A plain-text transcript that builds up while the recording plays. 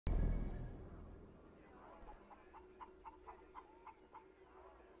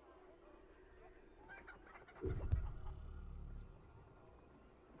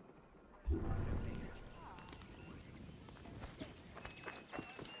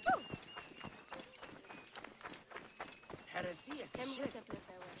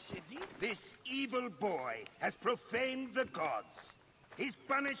This evil boy has profaned the gods. His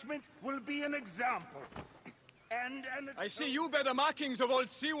punishment will be an example. I see you bear the markings of old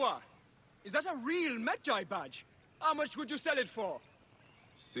Siwa. Is that a real Magi badge? How much would you sell it for?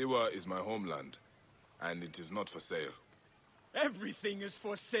 Siwa is my homeland, and it is not for sale. Everything is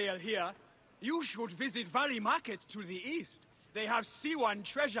for sale here. You should visit Valley Market to the east. They have Siwan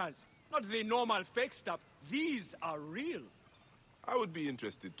treasures, not the normal fake stuff. These are real. I would be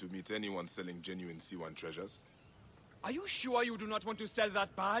interested to meet anyone selling genuine Siwan treasures. Are you sure you do not want to sell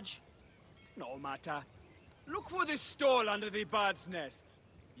that badge? No matter. Look for the stall under the bird's nest.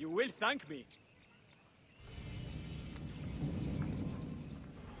 You will thank me.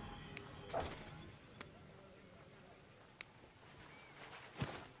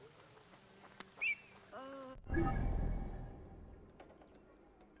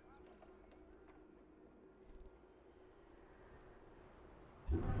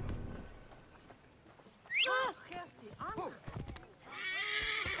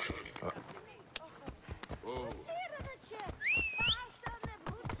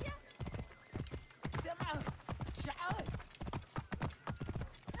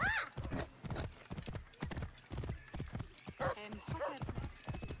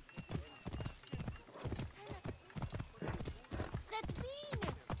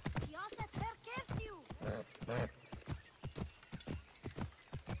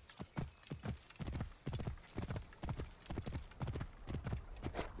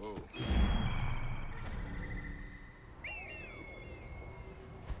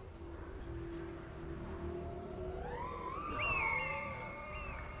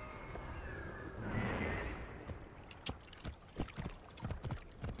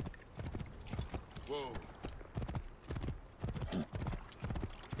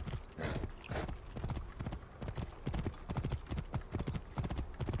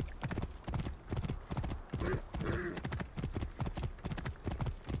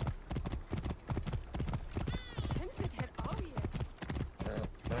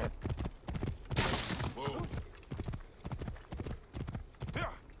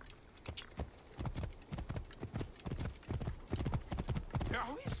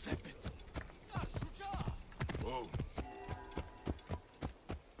 Whoa.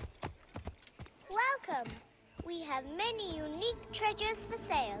 Welcome. We have many unique treasures for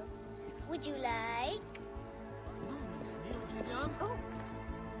sale. Would you like?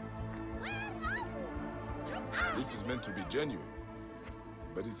 This is meant to be genuine,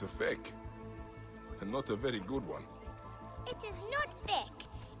 but it's a fake, and not a very good one. It is not fake.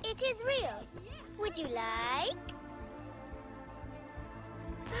 It is real. Would you like?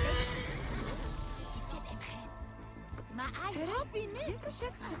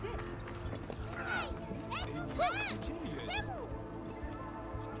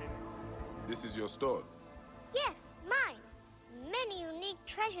 This is your store? Yes, mine. Many unique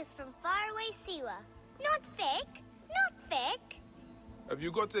treasures from faraway Siwa. Not fake. Not fake. Have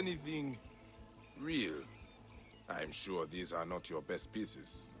you got anything real? I'm sure these are not your best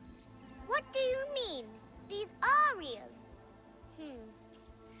pieces. What do you mean? These are real.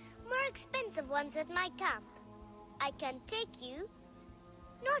 More expensive ones at my camp. I can take you.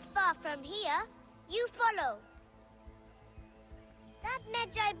 Not far from here. You follow. That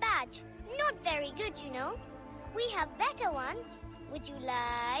Magi badge, not very good, you know. We have better ones. Would you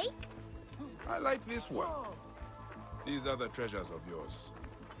like? I like this one. These are the treasures of yours.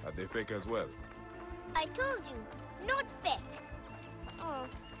 Are they fake as well? I told you, not fake. Oh,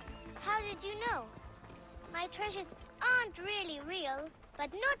 how did you know? My treasures aren't really real,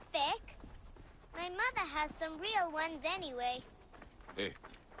 but not fake. My mother has some real ones anyway. Hey,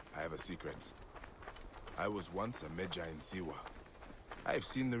 I have a secret. I was once a Magi in Siwa. I've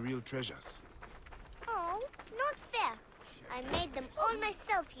seen the real treasures. Oh, not fair. I made them all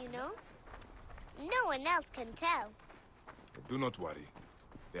myself, you know. No one else can tell. Do not worry.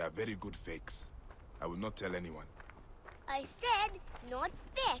 They are very good fakes. I will not tell anyone. I said not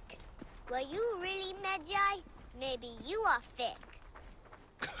fake. Were you really Magi? Maybe you are fake.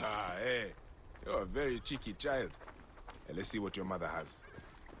 Ah, hey. You're a very cheeky child. Let's see what your mother has.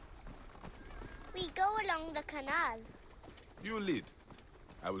 We go along the canal. You lead.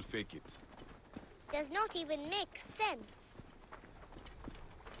 I will fake it. Does not even make sense.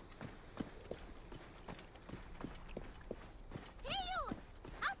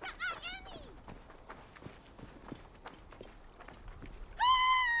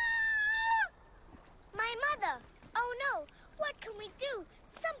 My mother! Oh no! What can we do?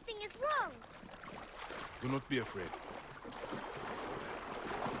 Something is wrong. Do not be afraid.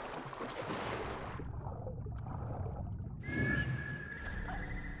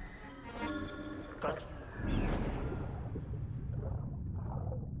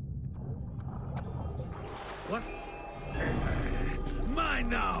 mine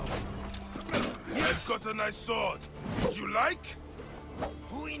now. I've got a nice sword. Would you like?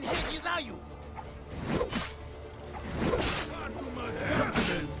 Who in Hades are you?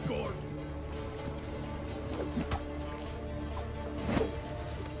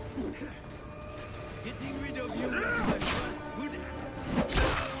 Getting rid of you is my first good.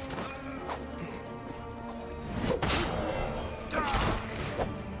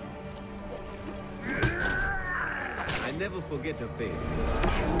 I never forget a face.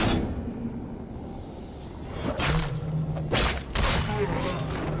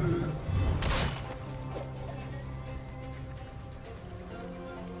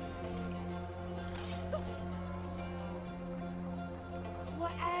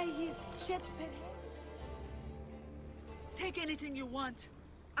 Take anything you want.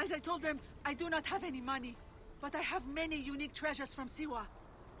 As I told them, I do not have any money, but I have many unique treasures from Siwa.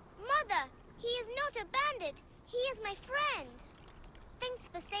 Mother, he is not a bandit. He is my friend. Thanks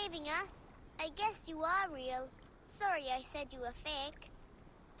for saving us. I guess you are real. Sorry I said you were fake.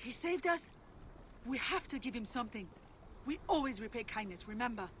 He saved us? We have to give him something. We always repay kindness,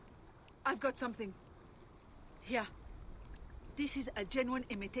 remember? I've got something. Here. This is a genuine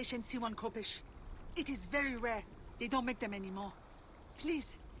imitation Siwan kopish. It is very rare. They don't make them anymore.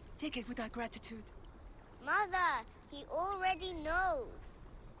 Please, take it with our gratitude. Mother, he already knows.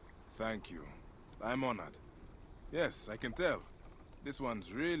 Thank you. I'm honored. Yes, I can tell. This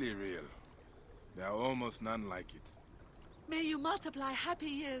one's really real. There are almost none like it. May you multiply happy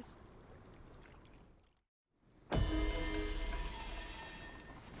years.